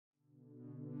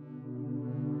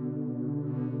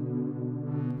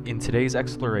In today's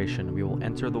exploration, we will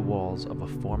enter the walls of a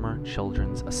former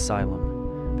children's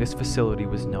asylum. This facility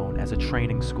was known as a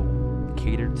training school,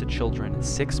 catered to children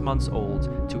 6 months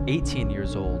old to 18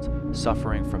 years old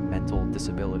suffering from mental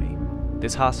disability.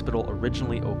 This hospital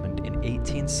originally opened in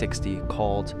 1860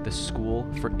 called the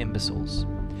School for Imbeciles.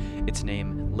 Its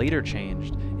name later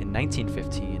changed in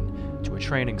 1915 to a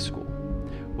training school.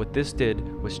 What this did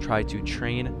was try to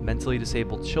train mentally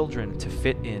disabled children to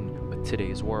fit in with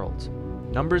today's world.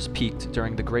 Numbers peaked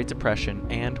during the Great Depression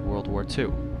and World War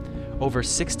II. Over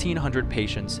 1,600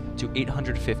 patients to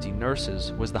 850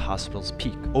 nurses was the hospital's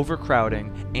peak.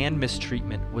 Overcrowding and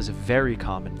mistreatment was very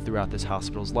common throughout this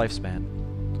hospital's lifespan.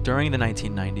 During the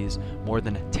 1990s, more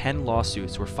than 10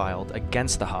 lawsuits were filed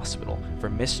against the hospital for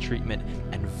mistreatment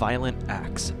and violent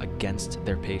acts against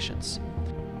their patients.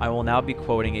 I will now be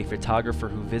quoting a photographer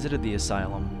who visited the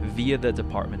asylum via the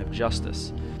Department of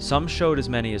Justice. Some showed as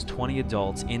many as 20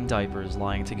 adults in diapers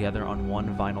lying together on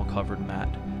one vinyl-covered mat.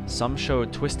 Some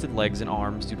showed twisted legs and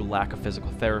arms due to lack of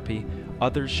physical therapy.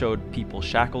 Others showed people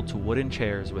shackled to wooden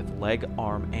chairs with leg,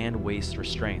 arm, and waist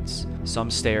restraints.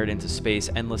 Some stared into space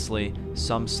endlessly.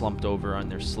 Some slumped over in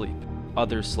their sleep.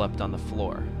 Others slept on the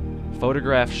floor.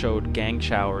 Photographs showed gang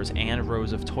showers and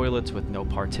rows of toilets with no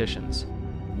partitions.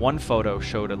 One photo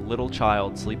showed a little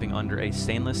child sleeping under a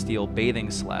stainless steel bathing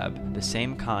slab, the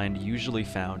same kind usually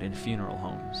found in funeral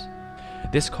homes.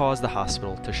 This caused the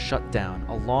hospital to shut down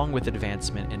along with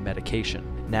advancement in medication.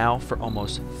 Now, for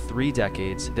almost 3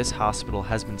 decades, this hospital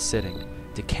has been sitting,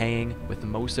 decaying with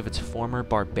most of its former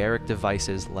barbaric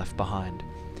devices left behind.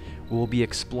 We will be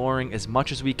exploring as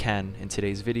much as we can in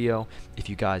today's video. If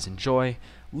you guys enjoy,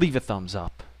 leave a thumbs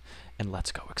up, and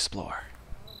let's go explore.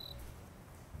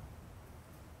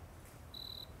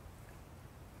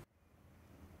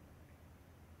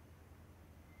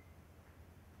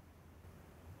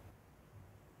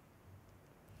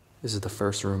 This is the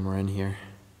first room we're in here.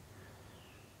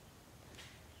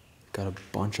 Got a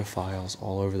bunch of files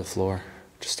all over the floor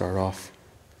to start off.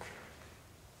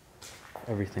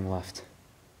 Everything left.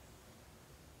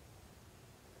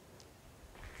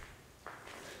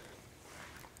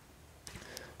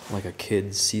 Like a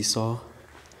kid's seesaw.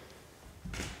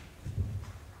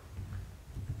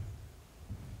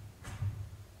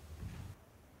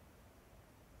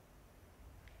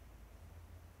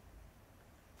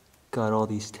 Got all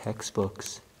these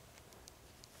textbooks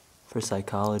for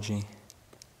psychology,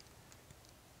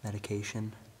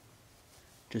 medication,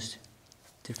 just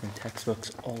different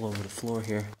textbooks all over the floor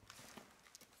here.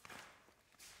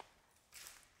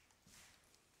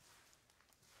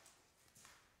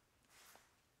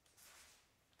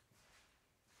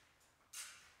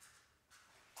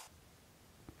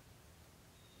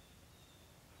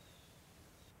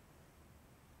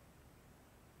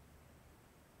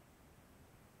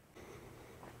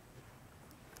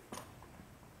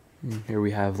 Here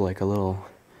we have like a little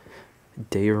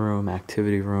day room,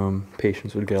 activity room.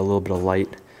 Patients would get a little bit of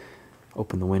light,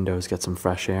 open the windows, get some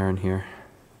fresh air in here.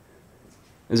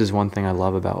 This is one thing I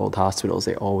love about old hospitals.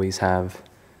 They always have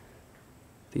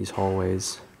these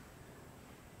hallways.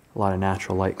 A lot of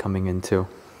natural light coming in too.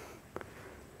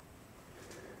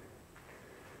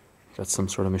 Got some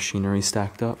sort of machinery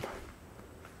stacked up.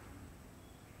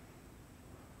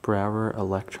 Brower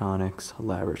Electronics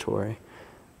Laboratory.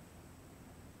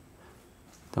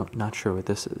 Not sure what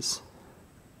this is,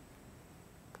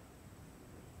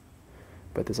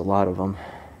 but there's a lot of them.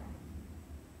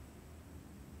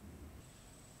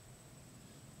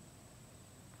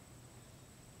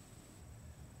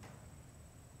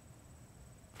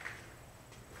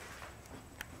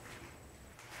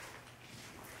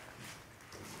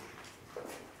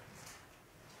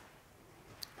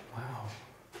 Wow.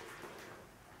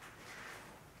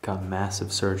 Got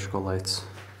massive surgical lights.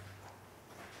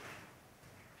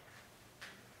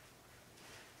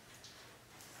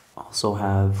 Also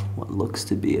have what looks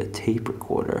to be a tape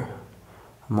recorder.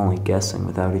 I'm only guessing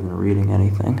without even reading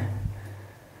anything.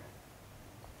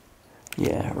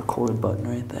 Yeah, record button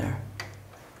right there.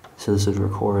 So this would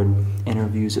record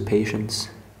interviews of patients.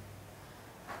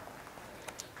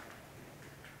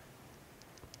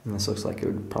 And this looks like it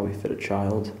would probably fit a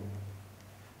child.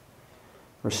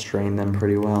 Restrain them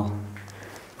pretty well.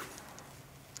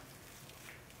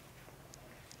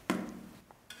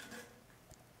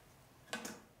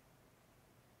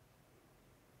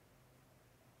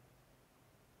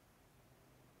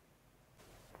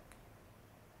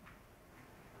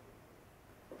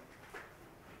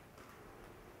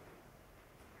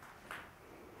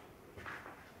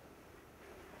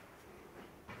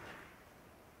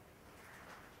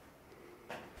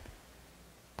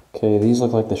 Okay, these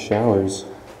look like the showers.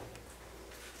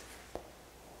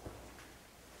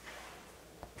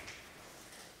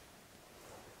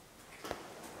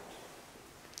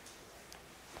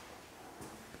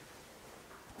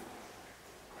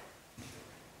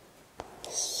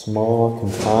 Small,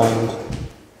 confined.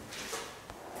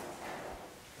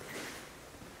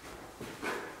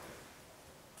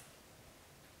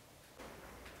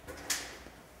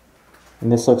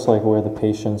 And this looks like where the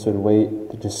patients would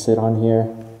wait to just sit on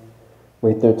here,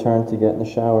 wait their turn to get in the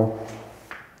shower.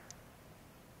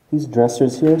 These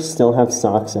dressers here still have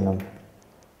socks in them,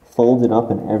 folded up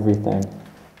and everything.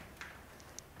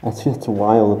 It's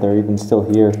wild that they're even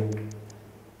still here.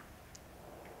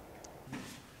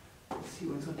 See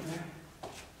what's up there?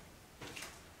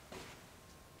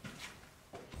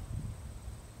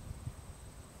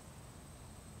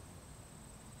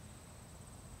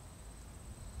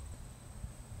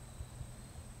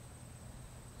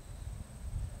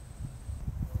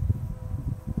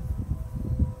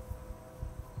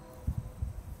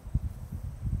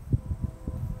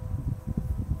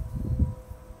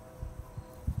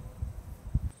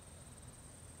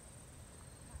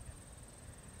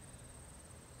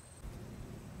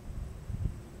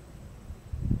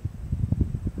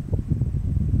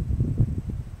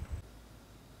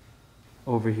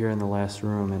 Over here in the last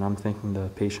room, and I'm thinking the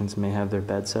patients may have their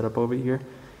bed set up over here,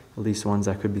 at least ones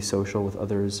that could be social with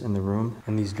others in the room.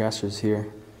 And these dressers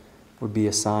here would be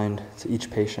assigned to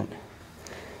each patient.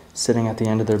 Sitting at the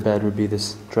end of their bed would be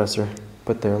this dresser,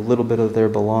 put their little bit of their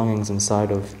belongings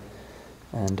inside of.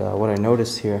 And what I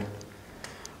noticed here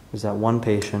was that one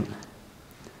patient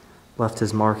left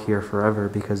his mark here forever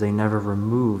because they never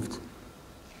removed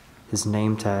his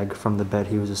name tag from the bed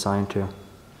he was assigned to.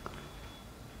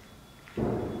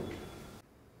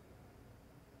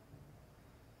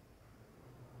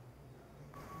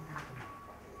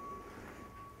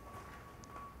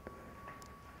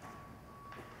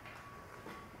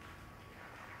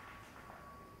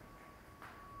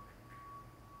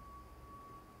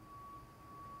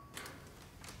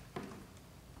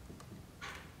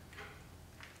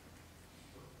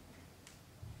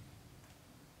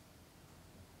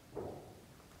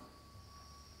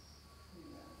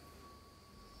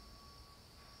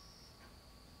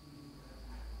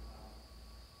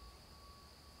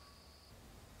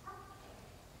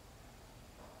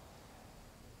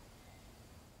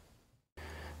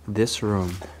 This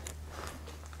room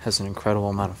has an incredible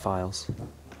amount of files.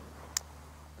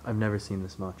 I've never seen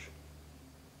this much.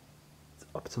 It's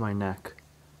up to my neck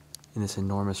in this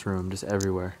enormous room, just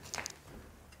everywhere.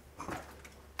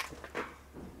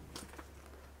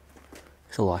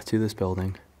 There's a lot to this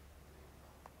building.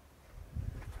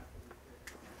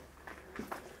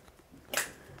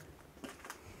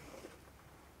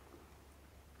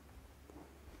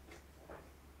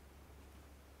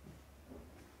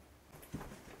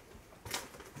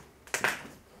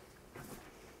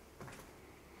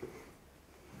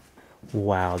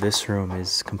 Wow, this room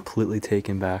is completely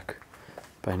taken back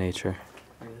by nature.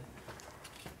 Really?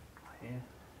 Yeah.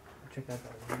 Check out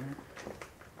that room.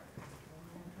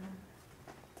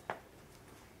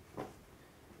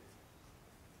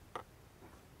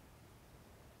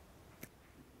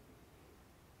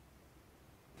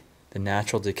 The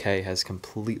natural decay has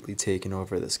completely taken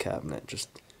over this cabinet.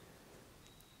 Just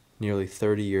nearly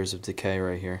 30 years of decay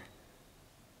right here.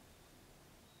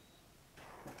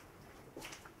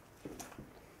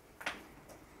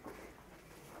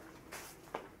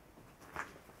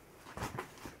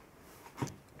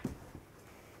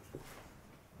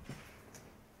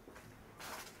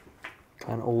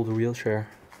 Got an old wheelchair.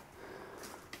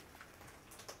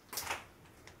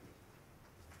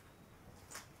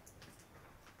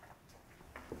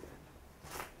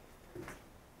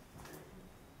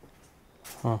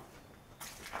 Huh.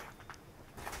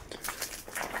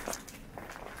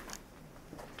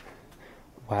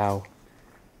 Wow.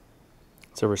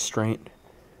 It's a restraint.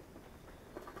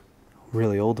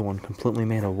 Really old one, completely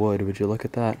made of wood. Would you look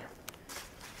at that?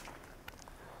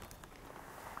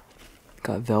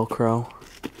 Got Velcro.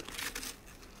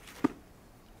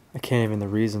 I can't even the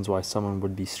reasons why someone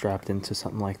would be strapped into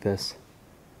something like this.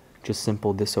 Just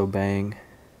simple disobeying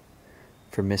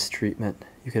for mistreatment.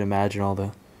 You can imagine all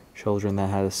the children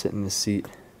that had to sit in the seat.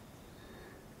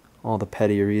 All the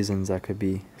petty reasons that could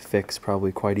be fixed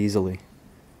probably quite easily.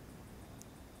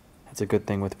 That's a good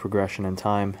thing with progression and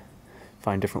time.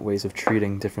 Find different ways of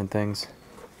treating different things.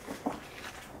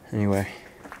 Anyway,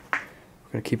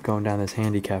 we're gonna keep going down this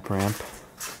handicap ramp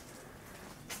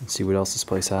and see what else this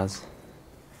place has.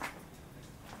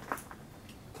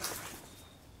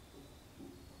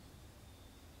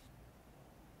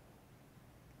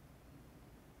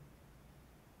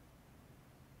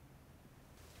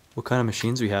 What kind of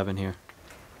machines we have in here?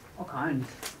 All kinds.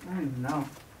 I don't even know.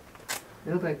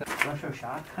 They look like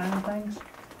electroshock kind of things.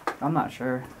 I'm not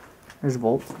sure. There's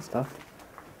volts and stuff.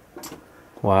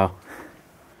 Wow.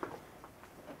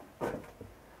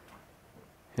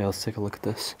 Yeah, let's take a look at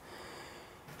this.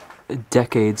 A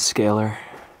decade scaler.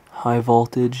 High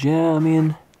voltage. Yeah, I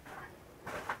mean,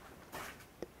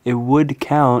 it would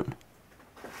count.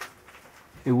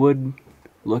 It would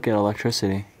look at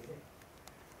electricity.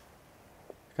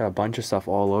 Got a bunch of stuff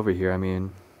all over here. I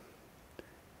mean,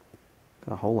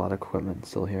 got a whole lot of equipment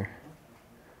still here.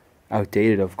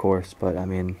 Outdated, of course, but I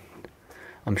mean,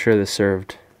 I'm sure this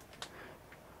served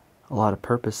a lot of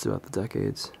purpose throughout the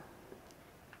decades.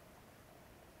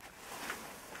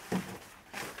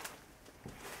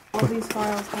 All these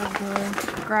files have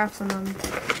the graphs in them.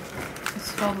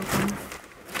 It's filled with them.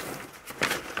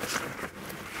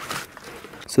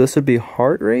 So this would be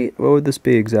heart rate? What would this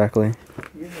be exactly?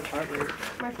 Usually heart rate.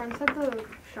 My friend said the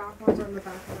shock ones are in the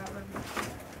back of that room.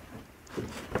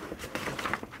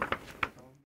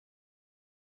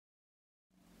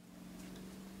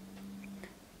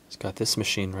 It's got this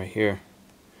machine right here.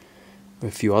 A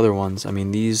few other ones. I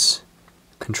mean, these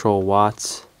control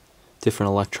watts, different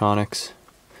electronics.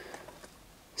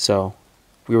 So,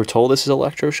 we were told this is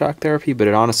electroshock therapy, but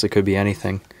it honestly could be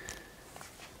anything.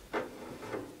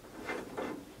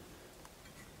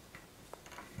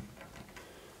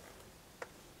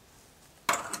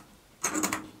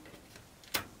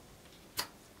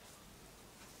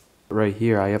 Right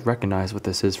here, I have recognized what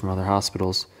this is from other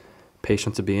hospitals.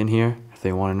 Patients would be in here. If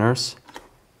they want a nurse,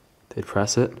 they'd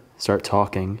press it, start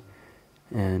talking,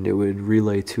 and it would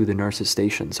relay to the nurse's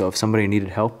station. So if somebody needed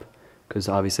help, because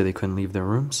obviously they couldn't leave their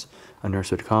rooms, a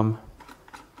nurse would come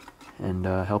and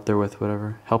help them with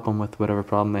whatever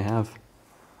problem they have.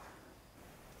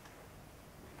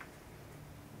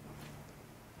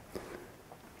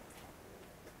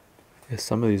 Yeah,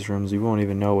 some of these rooms you won't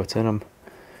even know what's in them,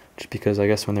 just because I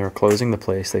guess when they were closing the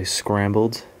place, they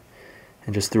scrambled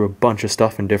and just threw a bunch of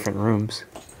stuff in different rooms.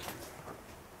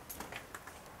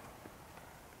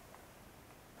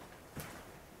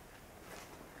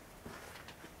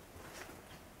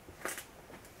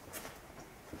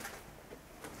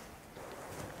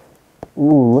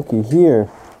 Ooh, looky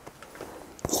here.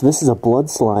 So this is a blood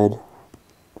slide.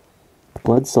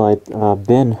 Blood slide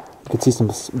bin. You can see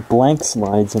some blank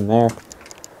slides in there.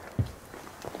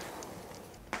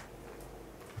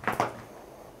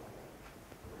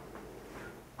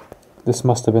 This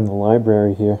must have been the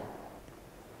library here.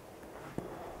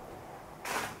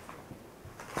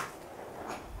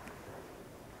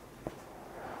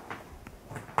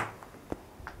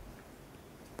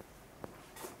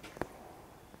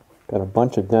 Got a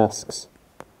bunch of desks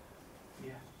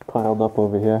Yeah. piled up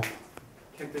over here.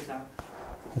 Check this out.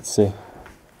 Let's see.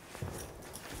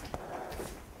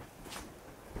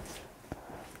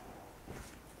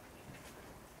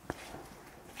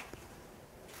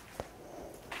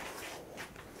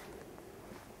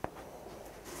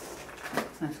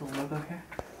 Nice little logo here.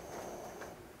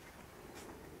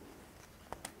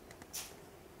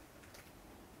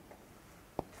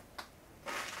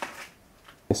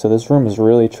 So this room is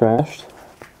really trashed,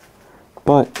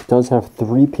 but it does have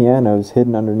 3 pianos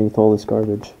hidden underneath all this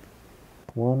garbage.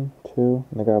 1, 2,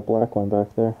 and I got a black one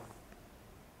back there.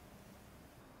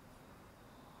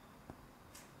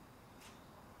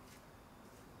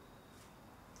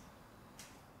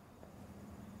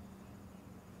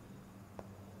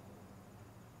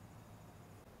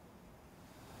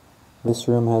 This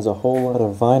room has a whole lot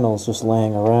of vinyls just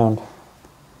laying around.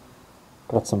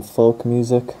 Got some folk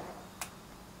music.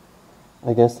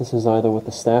 I guess this is either what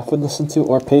the staff would listen to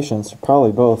or patients,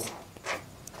 probably both.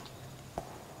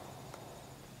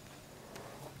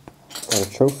 Got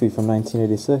a trophy from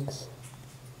 1986.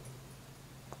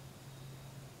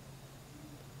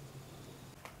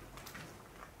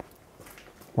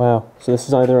 Wow, so this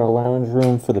is either a lounge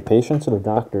room for the patients or the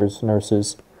doctors,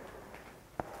 nurses.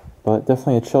 But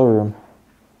definitely a chill room.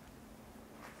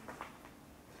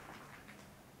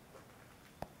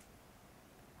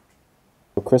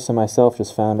 Chris and myself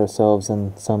just found ourselves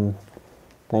in some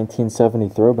 1970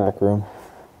 throwback room.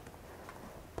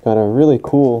 Got a really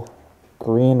cool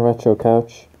green retro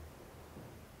couch,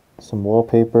 some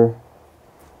wallpaper.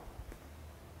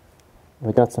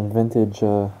 We got some vintage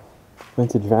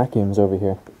vacuums over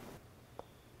here.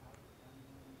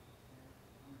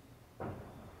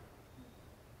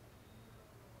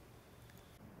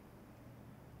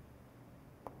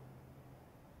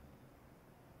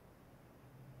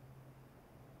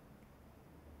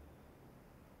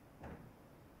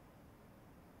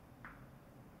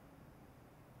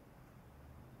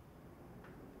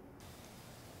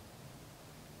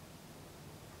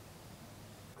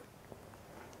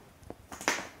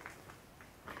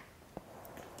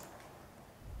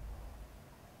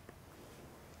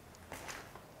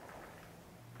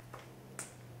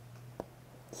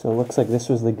 So it looks like this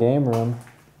was the game room.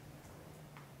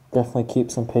 Definitely keep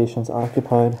some patients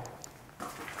occupied.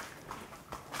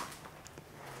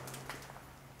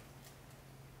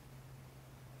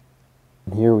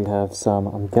 And here we have some,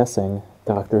 I'm guessing,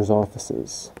 doctor's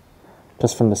offices.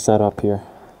 Just from the setup here.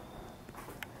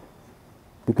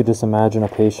 You could just imagine a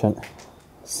patient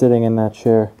sitting in that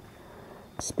chair,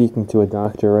 speaking to a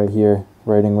doctor right here,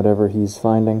 writing whatever he's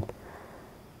finding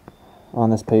on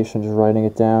this patient, just writing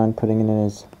it down, putting it in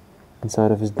his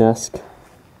inside of his desk.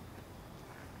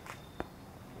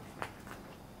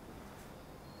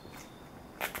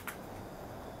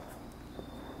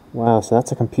 Wow, so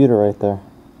that's a computer right there.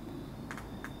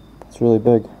 It's really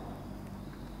big.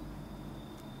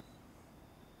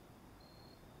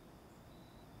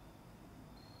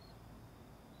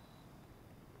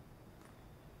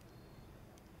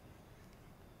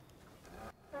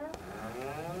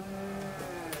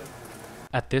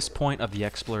 At this point of the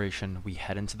exploration, we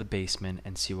head into the basement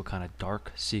and see what kind of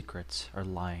dark secrets are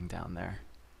lying down there.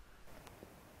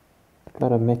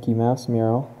 Got a Mickey Mouse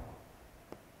mural.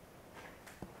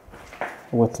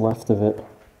 What's left of it?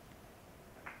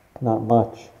 Not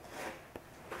much.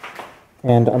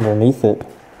 And underneath it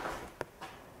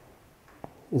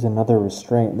is another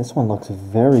restraint. This one looks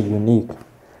very unique.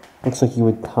 Looks like you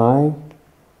would tie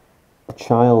a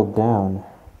child down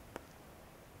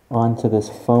onto this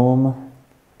foam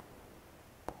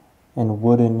and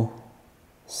wooden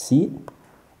seat,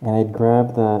 and I'd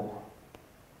grab the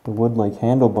wood like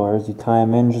handlebars, you tie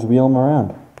them in, just wheel them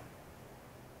around.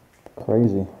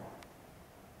 Crazy.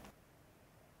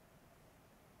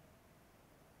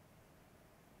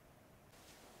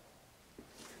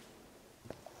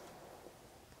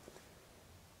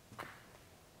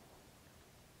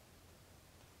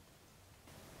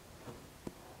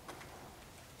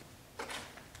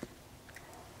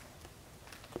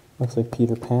 Looks like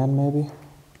Peter Pan, maybe?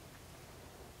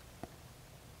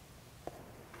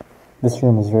 This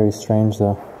room is very strange,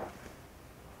 though.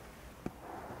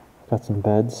 Got some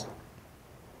beds.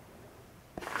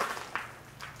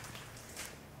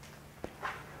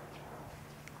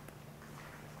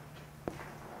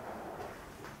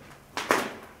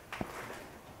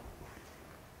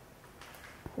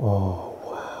 Oh,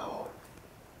 wow.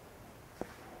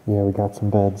 Yeah, we got some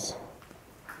beds.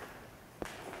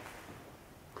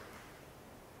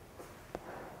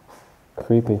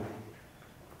 Creepy.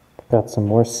 Got some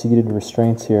more seated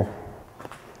restraints here.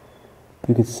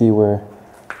 You could see where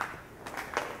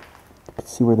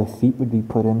the feet would be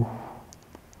put in.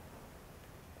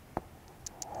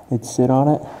 They'd sit on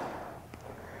it,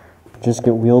 just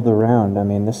get wheeled around. I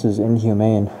mean, this is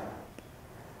inhumane.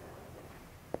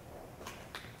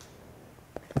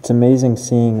 It's amazing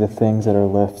seeing the things that are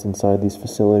left inside these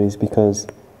facilities because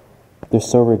they're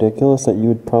so ridiculous that you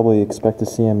would probably expect to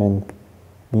see them in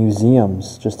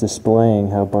museums, just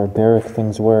displaying how barbaric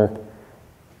things were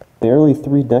barely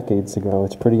 3 decades ago.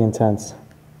 It's pretty intense.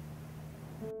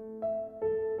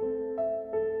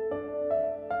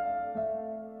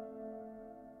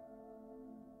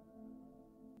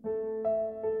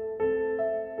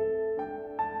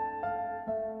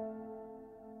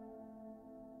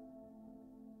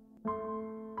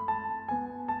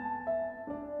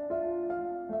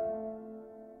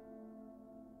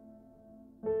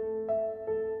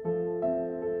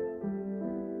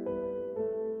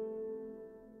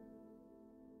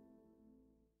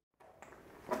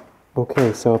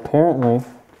 Okay, so apparently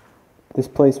this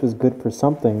place was good for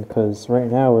something because right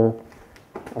now we're,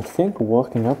 I think,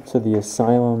 walking up to the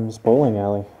Asylum's bowling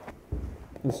alley.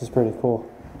 This is pretty cool.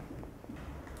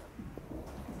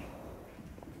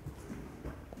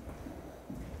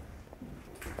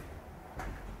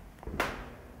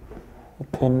 A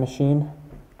pin machine.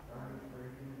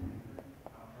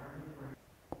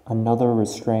 Another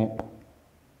restraint.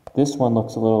 This one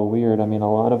looks a little weird. I mean,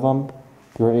 a lot of them,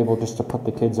 you were able just to put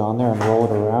the kids on there and roll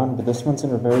it around, but this one's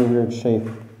in a very weird shape.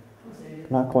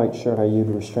 Not quite sure how you'd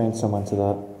restrain someone to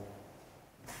that.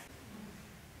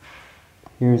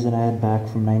 Here's an ad back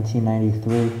from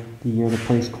 1993, the year the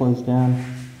place closed down.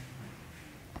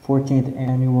 14th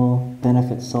annual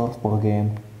benefit softball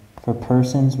game for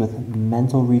persons with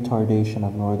mental retardation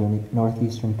of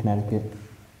northeastern Connecticut.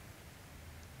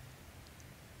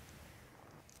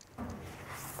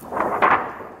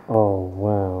 Oh,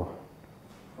 wow.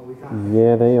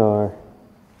 Yeah, they are.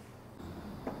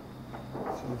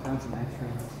 So we found some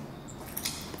X-rays.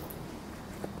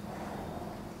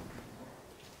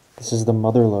 This is the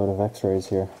mother load of x-rays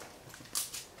here.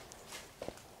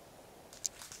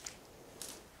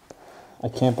 I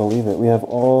can't believe it. We have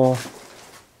all...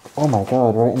 Oh my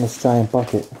god, right in this giant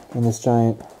bucket. In this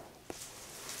giant...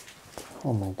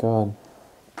 Oh my god.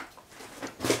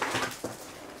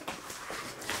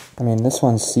 I mean, this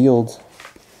one's sealed.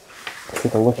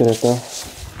 Take a look at it though.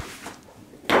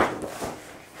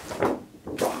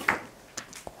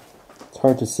 It's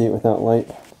hard to see it without light.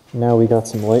 Now we got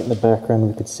some light in the background,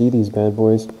 we could see these bad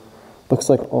boys. Looks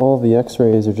like all the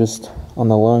x-rays are just on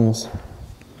the lungs.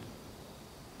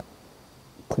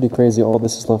 Pretty crazy all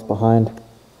this is left behind.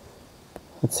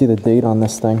 Let's see the date on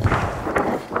this thing.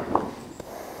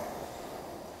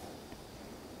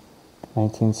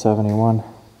 1971.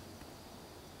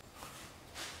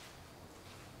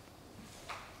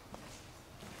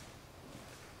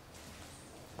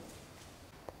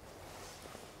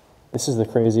 This is the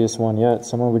craziest one yet.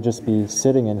 Someone would just be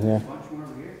sitting in here.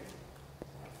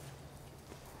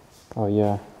 Oh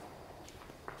yeah.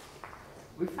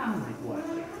 We found like what,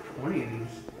 like 20 of these?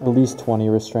 At least 20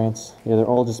 restraints. Yeah, they're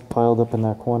all just piled up in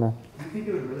that corner. I think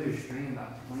it would really restrain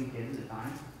about 20 kids at a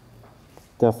time.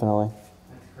 Definitely.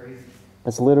 That's crazy.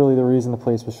 That's literally the reason the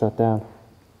place was shut down.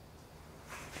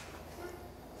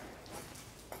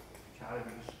 Child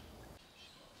abuse.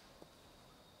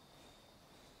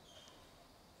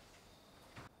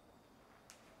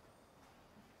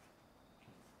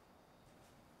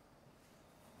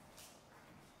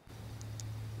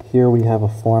 Here we have a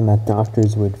form that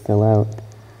doctors would fill out,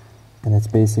 and it's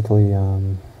basically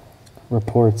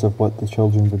reports of what the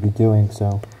children would be doing.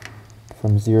 So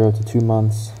from 0 to 2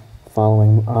 months,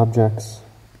 following objects,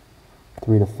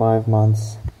 3 to 5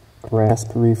 months,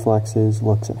 grasp reflexes,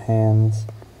 looks at hands,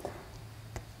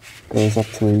 goes up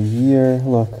to a year.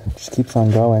 Look, just keeps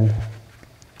on going.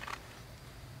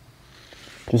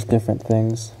 Just different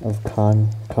things of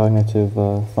cognitive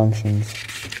functions.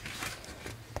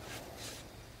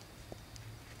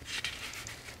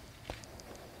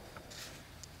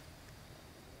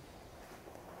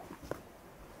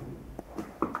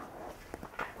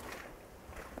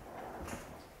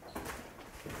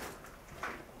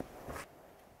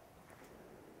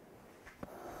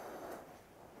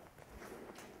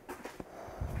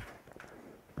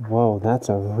 Whoa, that's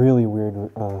a really weird,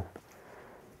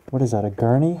 what is that, a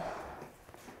gurney?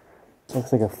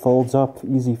 Looks like it folds up,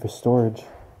 easy for storage.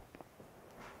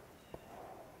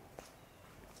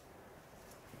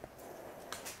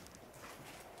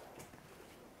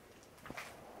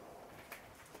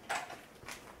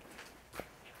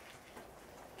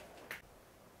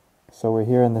 So we're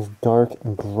here in this dark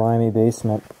and grimy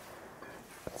basement.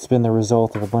 It's been the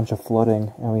result of a bunch of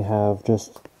flooding, and we have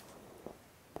just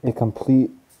a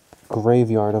complete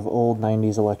graveyard of old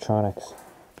 90s electronics.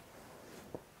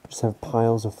 Just have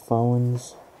piles of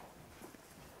phones.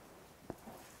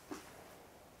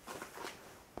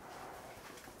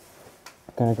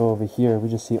 Gonna go over here, we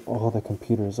just see all the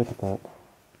computers. Look at that.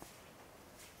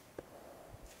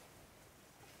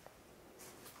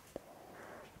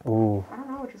 Ooh. I don't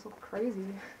know, it just looked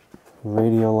crazy.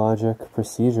 Radiologic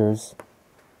procedures.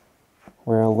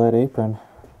 Wear a lead apron.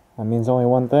 That means only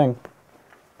one thing.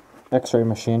 X-ray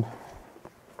machine.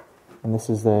 And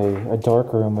this is a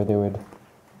dark room where they would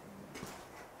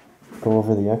go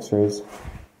over the x-rays.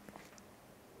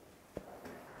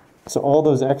 So all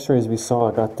those x-rays we saw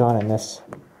got done in this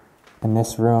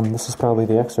room. This is probably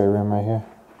the x-ray room right here.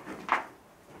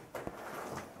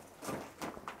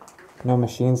 No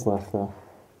machines left though.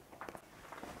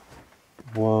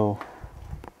 Whoa.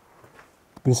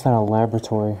 We just found a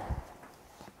laboratory.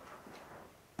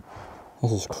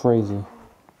 This is crazy.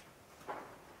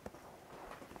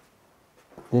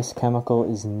 This chemical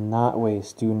is not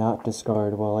waste. Do not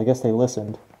discard. Well, I guess they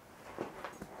listened.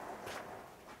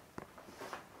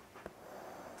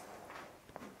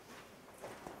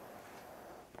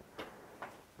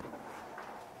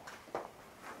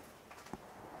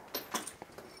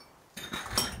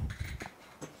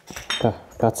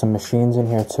 Got some machines in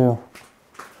here too.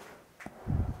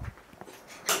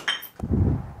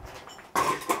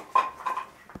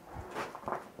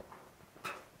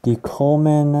 The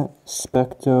Coleman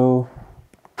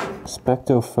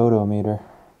spectrophotometer.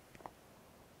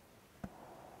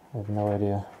 I have no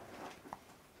idea.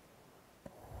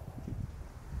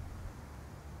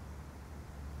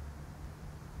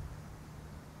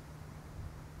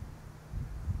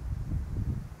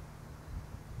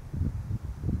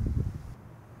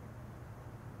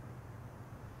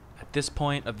 At this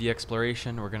point of the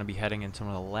exploration, we're going to be heading into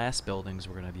one of the last buildings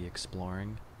we're going to be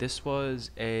exploring. This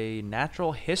was a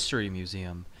natural history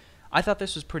museum. I thought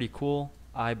this was pretty cool.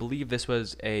 I believe this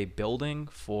was a building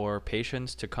for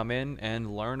patients to come in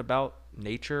and learn about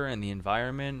nature and the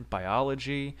environment,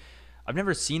 biology. I've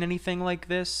never seen anything like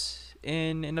this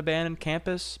in an abandoned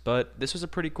campus, but this was a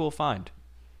pretty cool find.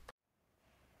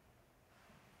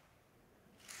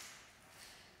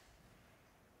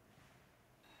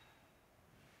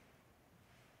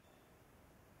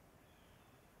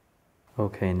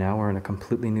 Okay, now we're in a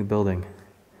completely new building.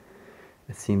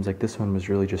 It seems like this one was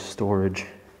really just storage,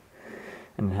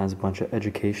 and it has a bunch of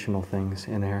educational things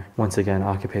in there. Once again,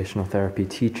 occupational therapy,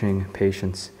 teaching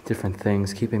patients different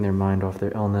things, keeping their mind off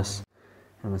their illness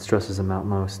and what stresses them out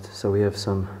most. So we have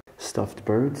some stuffed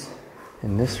birds.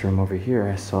 In this room over here,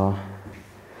 I saw,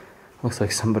 looks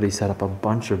like somebody set up a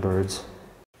bunch of birds.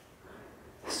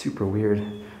 Super weird.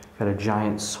 Got a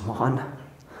giant swan.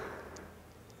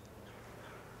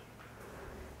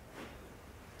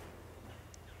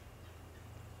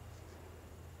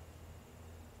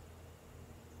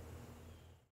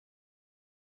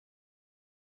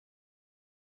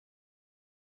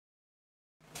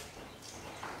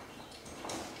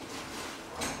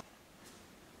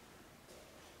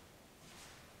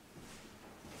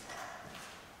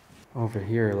 Over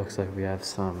here, it looks like we have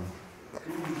some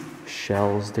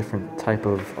shells, different type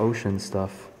of ocean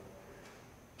stuff.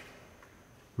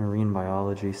 Marine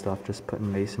biology stuff, just put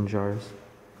in mason jars.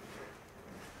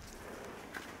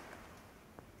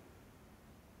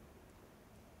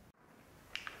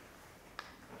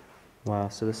 Wow,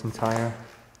 so this entire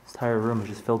room is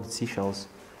just filled with seashells.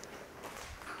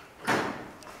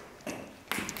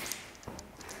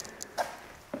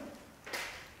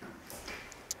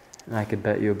 And I could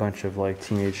bet you a bunch of like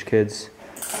teenage kids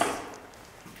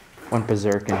went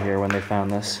berserk in here when they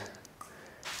found this,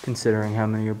 considering how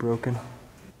many are broken.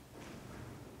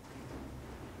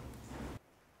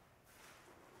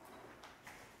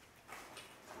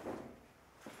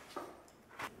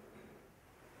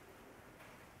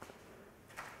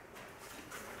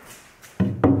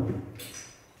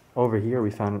 Over here we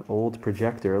found an old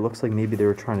projector. It looks like maybe they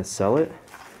were trying to sell it,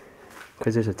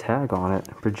 because there's a tag on it.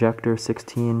 Projector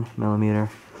 16 millimeter,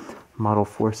 model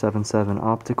 477,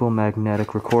 optical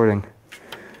magnetic recording.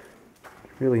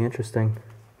 Really interesting.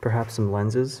 Perhaps some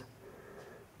lenses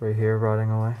right here rotting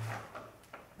away.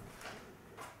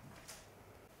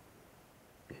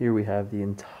 Here we have the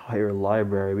entire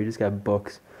library. We just got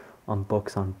books on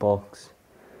books on books,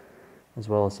 as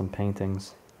well as some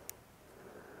paintings.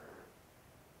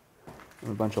 And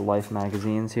a bunch of Life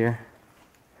magazines here.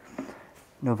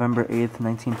 November 8th,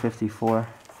 1954.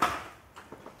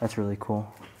 That's really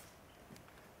cool.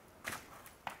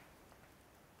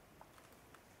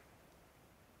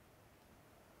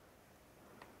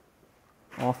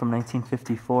 All from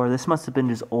 1954. This must have been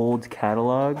just old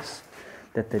catalogs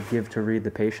that they'd give to read the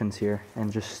patients here,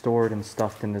 and just stored and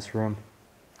stuffed in this room.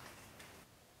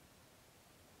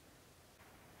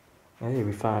 Hey,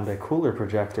 we found a cooler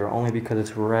projector, only because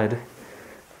it's red.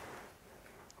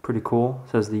 Pretty cool.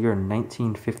 It says the year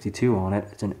 1952 on it.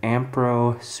 It's an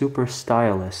Ampro Super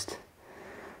Stylist.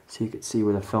 So you could see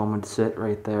where the film would sit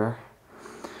right there.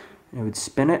 It would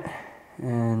spin it,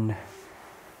 and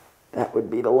that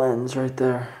would be the lens right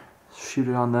there. Shoot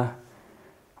it on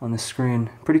the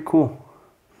screen. Pretty cool.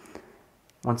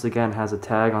 Once again, has a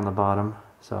tag on the bottom.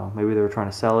 So maybe they were trying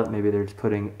to sell it. Maybe they're just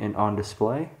putting it on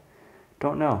display.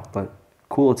 Don't know, but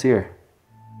cool it's here.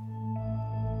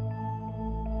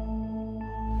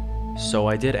 So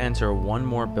I did enter one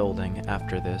more building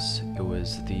after this. It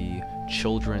was the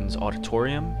Children's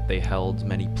Auditorium. They held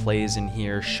many plays in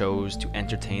here, shows to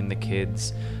entertain the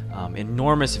kids.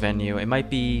 Enormous venue. It might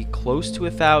be close to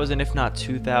 1,000, if not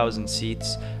 2,000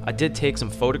 seats. I did take some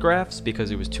photographs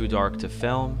because it was too dark to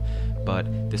film,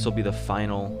 but this will be the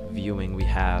final viewing we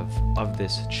have of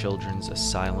this children's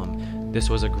asylum. This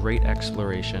was a great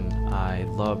exploration. I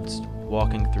loved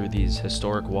walking through these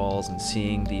historic walls and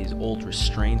seeing these old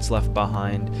restraints left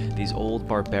behind, these old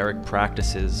barbaric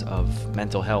practices of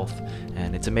mental health.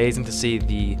 And it's amazing to see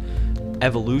the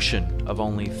evolution of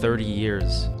only 30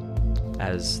 years.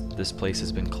 As this place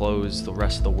has been closed, the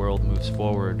rest of the world moves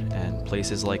forward, and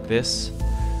places like this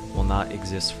will not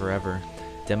exist forever.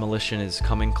 Demolition is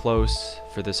coming close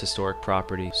for this historic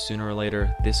property. Sooner or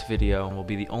later, this video will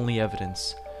be the only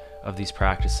evidence of these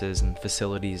practices and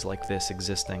facilities like this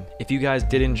existing. If you guys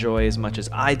did enjoy as much as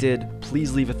I did,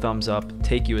 please leave a thumbs up,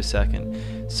 take you a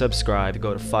second, subscribe,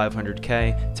 go to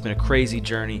 500K. It's been a crazy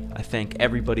journey. I thank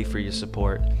everybody for your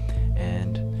support,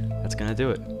 and that's gonna do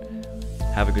it.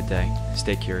 Have a good day,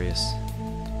 stay curious,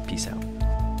 peace out.